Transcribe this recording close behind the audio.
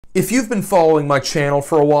If you've been following my channel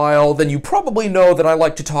for a while, then you probably know that I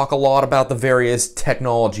like to talk a lot about the various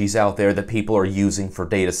technologies out there that people are using for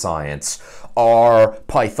data science. R,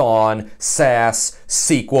 Python, SAS,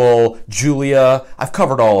 SQL, Julia, I've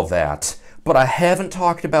covered all of that. But I haven't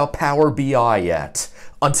talked about Power BI yet.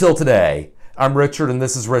 Until today. I'm Richard and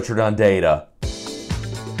this is Richard on Data.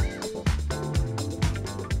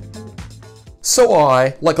 So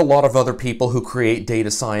I, like a lot of other people who create data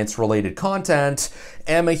science related content,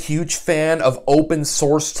 am a huge fan of open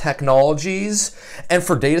source technologies, and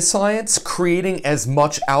for data science, creating as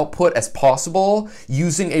much output as possible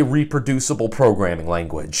using a reproducible programming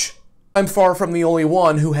language. I'm far from the only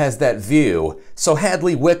one who has that view. So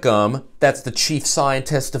Hadley Wickham, that's the chief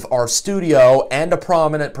scientist of RStudio and a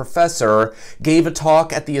prominent professor, gave a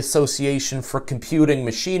talk at the Association for Computing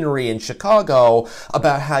Machinery in Chicago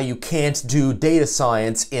about how you can't do data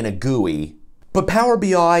science in a GUI. But Power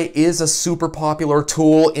BI is a super popular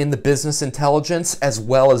tool in the business intelligence as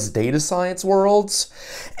well as data science worlds,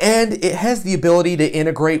 and it has the ability to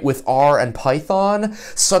integrate with R and Python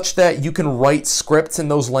such that you can write scripts in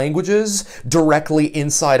those languages directly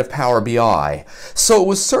inside of Power BI. So it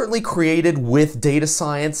was certainly created with data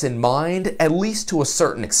science in mind, at least to a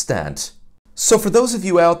certain extent. So for those of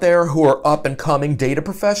you out there who are up-and-coming data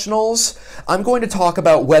professionals, I'm going to talk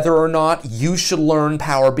about whether or not you should learn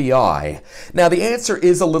Power BI. Now the answer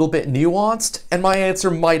is a little bit nuanced, and my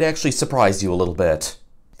answer might actually surprise you a little bit.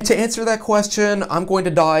 To answer that question, I'm going to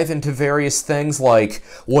dive into various things like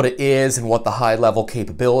what it is and what the high-level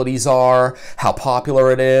capabilities are, how popular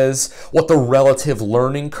it is, what the relative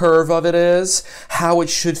learning curve of it is, how it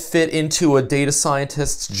should fit into a data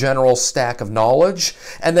scientist's general stack of knowledge,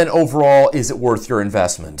 and then overall, is it worth your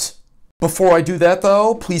investment? Before I do that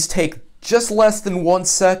though, please take just less than 1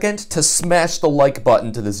 second to smash the like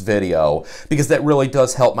button to this video, because that really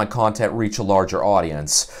does help my content reach a larger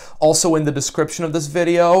audience. Also in the description of this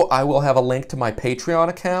video, I will have a link to my Patreon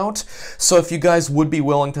account, so if you guys would be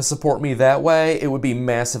willing to support me that way, it would be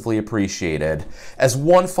massively appreciated. As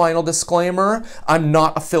one final disclaimer, I'm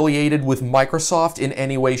not affiliated with Microsoft in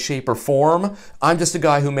any way, shape, or form. I'm just a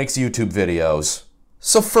guy who makes YouTube videos.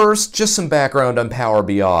 So first, just some background on Power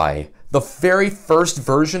BI. The very first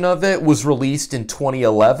version of it was released in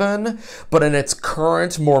 2011, but in its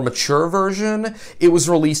current, more mature version, it was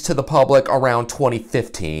released to the public around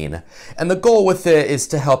 2015. And the goal with it is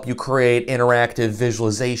to help you create interactive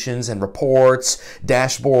visualizations and reports,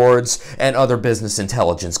 dashboards, and other business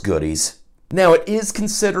intelligence goodies. Now, it is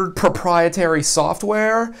considered proprietary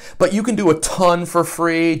software, but you can do a ton for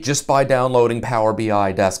free just by downloading Power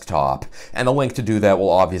BI Desktop, and the link to do that will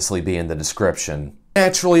obviously be in the description.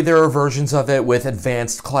 Naturally, there are versions of it with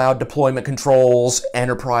advanced cloud deployment controls,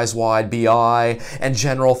 enterprise-wide BI, and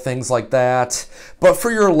general things like that. But for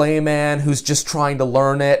your layman who's just trying to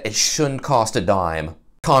learn it, it shouldn't cost a dime.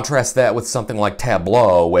 Contrast that with something like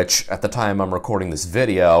Tableau, which, at the time I'm recording this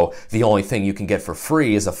video, the only thing you can get for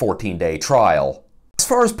free is a 14-day trial. As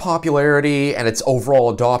far as popularity and its overall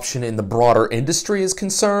adoption in the broader industry is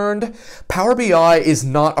concerned, Power BI is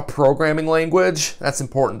not a programming language. That's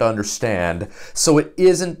important to understand. So it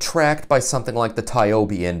isn't tracked by something like the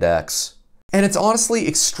TIOBE index. And it's honestly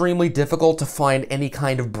extremely difficult to find any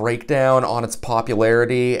kind of breakdown on its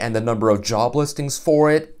popularity and the number of job listings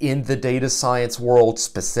for it in the data science world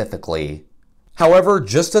specifically. However,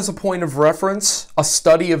 just as a point of reference, a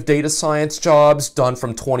study of data science jobs done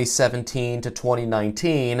from 2017 to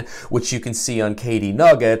 2019, which you can see on KD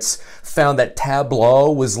Nuggets, found that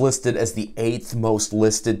Tableau was listed as the 8th most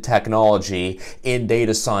listed technology in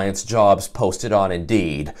data science jobs posted on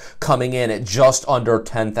Indeed, coming in at just under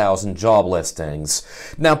 10,000 job listings.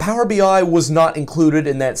 Now, Power BI was not included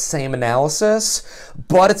in that same analysis,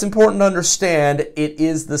 but it's important to understand it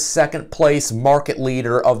is the second place market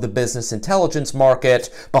leader of the business intelligence market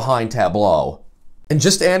behind Tableau. And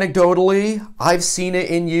just anecdotally, I've seen it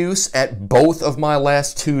in use at both of my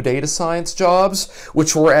last 2 data science jobs,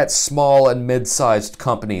 which were at small and mid-sized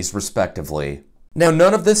companies respectively. Now,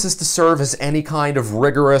 none of this is to serve as any kind of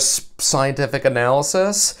rigorous scientific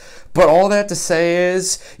analysis, but all that to say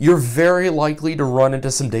is you're very likely to run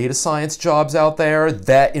into some data science jobs out there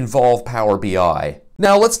that involve Power BI.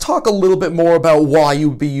 Now let's talk a little bit more about why you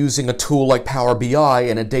would be using a tool like Power BI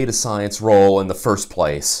in a data science role in the first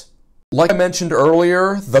place. Like I mentioned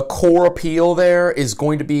earlier, the core appeal there is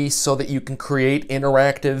going to be so that you can create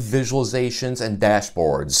interactive visualizations and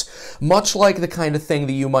dashboards, much like the kind of thing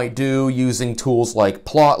that you might do using tools like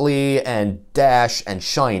Plotly and Dash and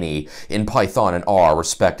Shiny in Python and R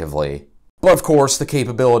respectively. But of course, the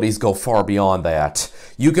capabilities go far beyond that.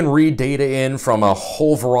 You can read data in from a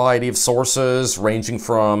whole variety of sources, ranging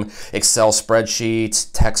from Excel spreadsheets,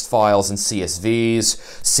 text files and CSVs,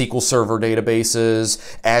 SQL Server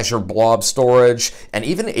databases, Azure Blob Storage, and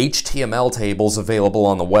even HTML tables available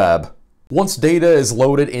on the web. Once data is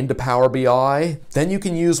loaded into Power BI, then you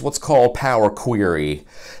can use what's called Power Query.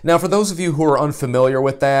 Now, for those of you who are unfamiliar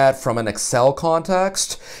with that from an Excel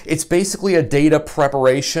context, it's basically a data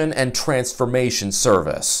preparation and transformation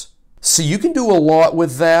service. So you can do a lot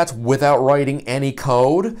with that without writing any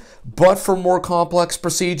code, but for more complex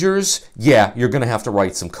procedures, yeah, you're going to have to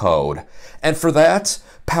write some code. And for that,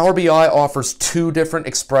 Power BI offers two different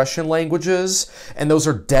expression languages, and those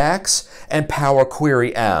are DAX and Power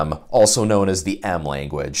Query M, also known as the M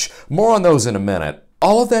language. More on those in a minute.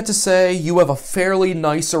 All of that to say, you have a fairly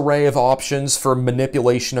nice array of options for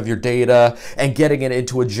manipulation of your data and getting it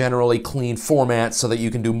into a generally clean format so that you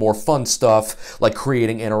can do more fun stuff like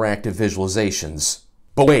creating interactive visualizations.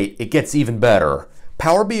 But wait, it gets even better.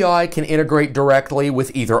 Power BI can integrate directly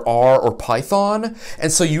with either R or Python,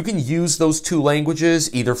 and so you can use those two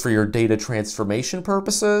languages either for your data transformation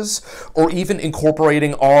purposes or even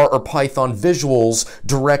incorporating R or Python visuals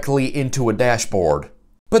directly into a dashboard.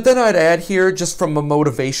 But then I'd add here, just from a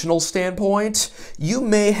motivational standpoint, you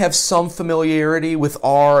may have some familiarity with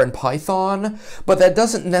R and Python, but that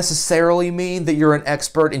doesn't necessarily mean that you're an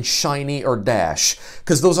expert in Shiny or Dash,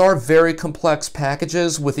 because those are very complex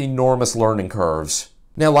packages with enormous learning curves.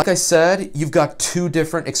 Now, like I said, you've got two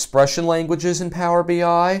different expression languages in Power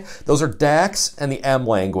BI. Those are DAX and the M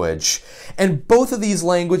language. And both of these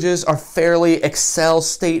languages are fairly Excel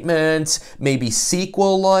statement, maybe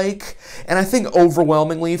SQL-like. And I think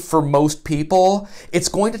overwhelmingly for most people, it's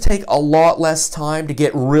going to take a lot less time to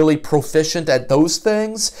get really proficient at those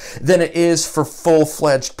things than it is for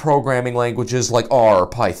full-fledged programming languages like R or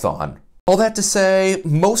Python. All that to say,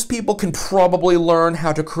 most people can probably learn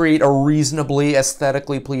how to create a reasonably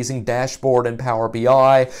aesthetically pleasing dashboard in Power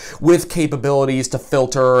BI with capabilities to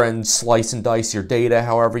filter and slice and dice your data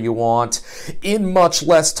however you want in much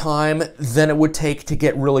less time than it would take to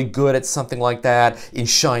get really good at something like that in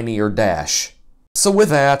Shiny or Dash. So with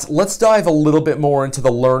that, let's dive a little bit more into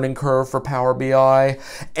the learning curve for Power BI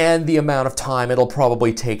and the amount of time it'll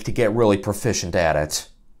probably take to get really proficient at it.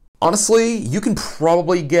 Honestly, you can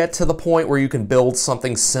probably get to the point where you can build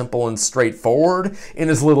something simple and straightforward in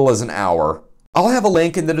as little as an hour. I'll have a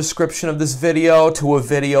link in the description of this video to a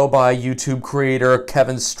video by YouTube creator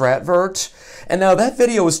Kevin Stratvert. And now that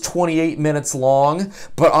video is 28 minutes long,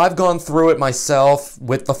 but I've gone through it myself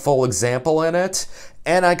with the full example in it.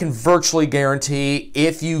 And I can virtually guarantee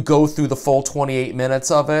if you go through the full 28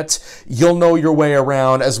 minutes of it, you'll know your way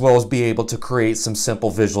around as well as be able to create some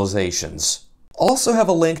simple visualizations. Also have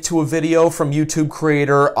a link to a video from YouTube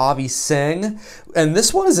creator Avi Singh, and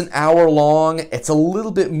this one is an hour long. It's a little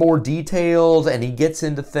bit more detailed and he gets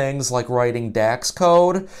into things like writing DAX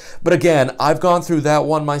code. But again, I've gone through that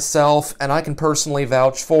one myself and I can personally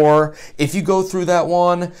vouch for, if you go through that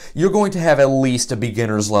one, you're going to have at least a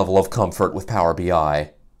beginner's level of comfort with Power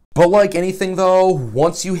BI. But like anything though,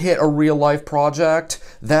 once you hit a real-life project,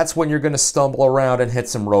 that's when you're going to stumble around and hit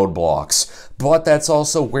some roadblocks. But that's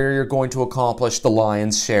also where you're going to accomplish the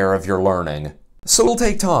lion's share of your learning. So it'll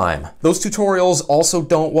take time. Those tutorials also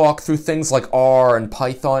don't walk through things like R and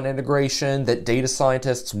Python integration that data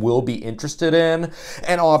scientists will be interested in.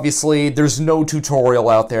 And obviously, there's no tutorial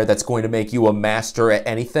out there that's going to make you a master at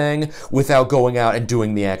anything without going out and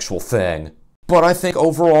doing the actual thing. But I think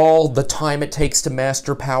overall, the time it takes to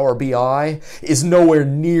master Power BI is nowhere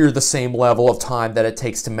near the same level of time that it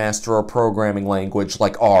takes to master a programming language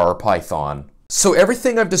like R or Python. So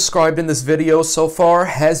everything I've described in this video so far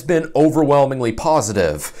has been overwhelmingly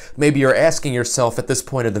positive. Maybe you're asking yourself at this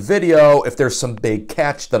point of the video if there's some big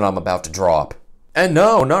catch that I'm about to drop. And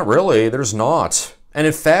no, not really, there's not. And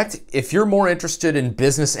in fact, if you're more interested in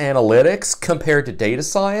business analytics compared to data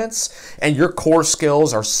science, and your core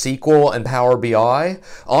skills are SQL and Power BI,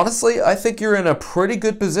 honestly, I think you're in a pretty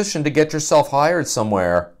good position to get yourself hired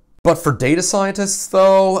somewhere. But for data scientists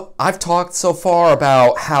though, I've talked so far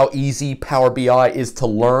about how easy Power BI is to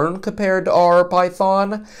learn compared to R or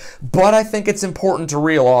Python, but I think it's important to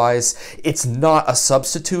realize it's not a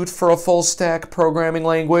substitute for a full stack programming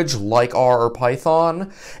language like R or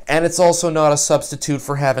Python, and it's also not a substitute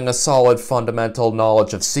for having a solid fundamental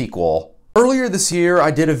knowledge of SQL. Earlier this year, I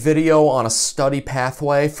did a video on a study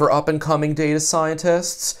pathway for up-and-coming data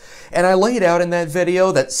scientists, and I laid out in that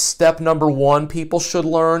video that step number 1 people should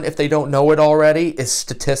learn if they don't know it already is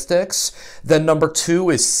statistics, then number 2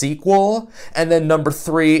 is SQL, and then number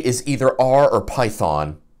 3 is either R or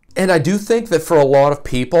Python. And I do think that for a lot of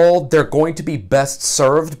people, they're going to be best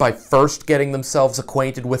served by first getting themselves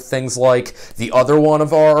acquainted with things like the other one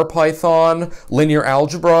of R or Python, linear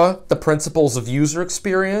algebra, the principles of user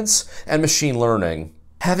experience, and machine learning.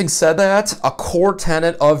 Having said that, a core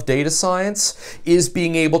tenet of data science is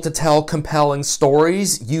being able to tell compelling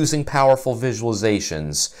stories using powerful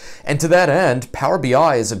visualizations. And to that end, Power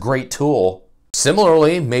BI is a great tool.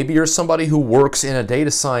 Similarly, maybe you're somebody who works in a data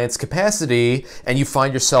science capacity and you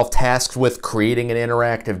find yourself tasked with creating an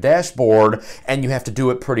interactive dashboard and you have to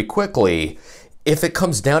do it pretty quickly. If it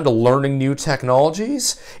comes down to learning new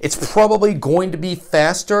technologies, it's probably going to be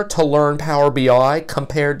faster to learn Power BI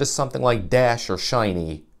compared to something like Dash or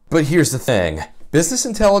Shiny. But here's the thing. Business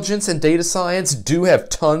intelligence and data science do have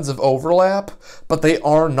tons of overlap, but they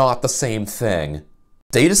are not the same thing.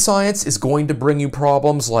 Data science is going to bring you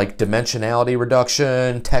problems like dimensionality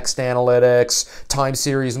reduction, text analytics, time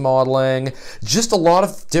series modeling, just a lot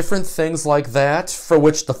of different things like that for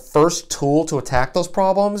which the first tool to attack those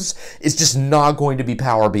problems is just not going to be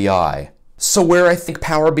Power BI. So where I think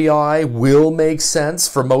Power BI will make sense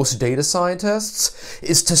for most data scientists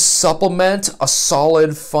is to supplement a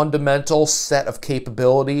solid fundamental set of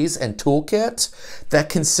capabilities and toolkit that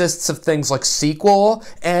consists of things like SQL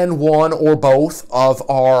and one or both of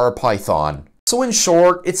R or Python. So in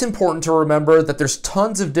short, it's important to remember that there's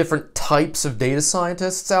tons of different types of data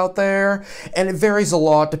scientists out there, and it varies a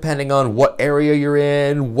lot depending on what area you're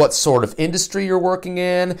in, what sort of industry you're working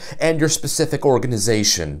in, and your specific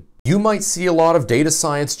organization. You might see a lot of data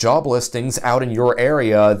science job listings out in your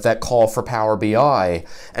area that call for Power BI.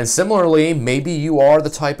 And similarly, maybe you are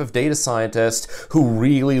the type of data scientist who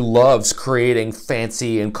really loves creating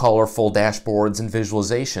fancy and colorful dashboards and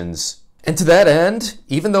visualizations. And to that end,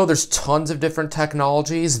 even though there's tons of different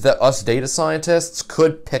technologies that us data scientists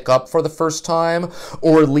could pick up for the first time,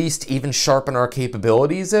 or at least even sharpen our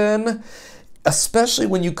capabilities in, especially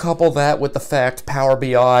when you couple that with the fact Power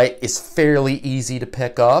BI is fairly easy to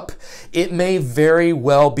pick up, it may very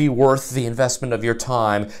well be worth the investment of your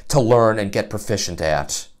time to learn and get proficient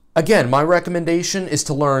at. Again, my recommendation is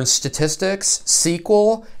to learn statistics,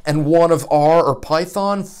 SQL, and one of R or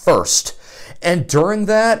Python first. And during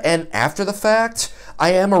that and after the fact,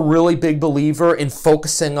 I am a really big believer in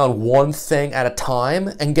focusing on one thing at a time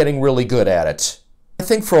and getting really good at it. I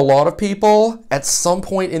think for a lot of people, at some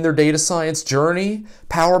point in their data science journey,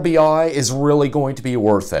 Power BI is really going to be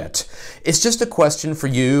worth it. It's just a question for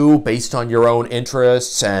you, based on your own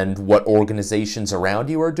interests and what organizations around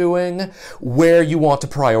you are doing, where you want to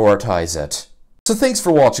prioritize it. So thanks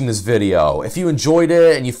for watching this video. If you enjoyed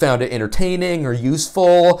it and you found it entertaining or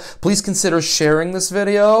useful, please consider sharing this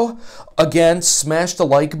video. Again, smash the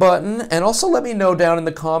like button and also let me know down in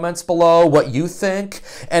the comments below what you think.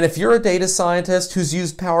 And if you're a data scientist who's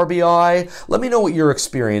used Power BI, let me know what your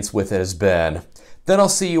experience with it has been. Then I'll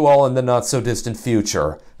see you all in the not so distant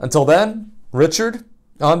future. Until then, Richard,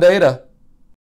 on data.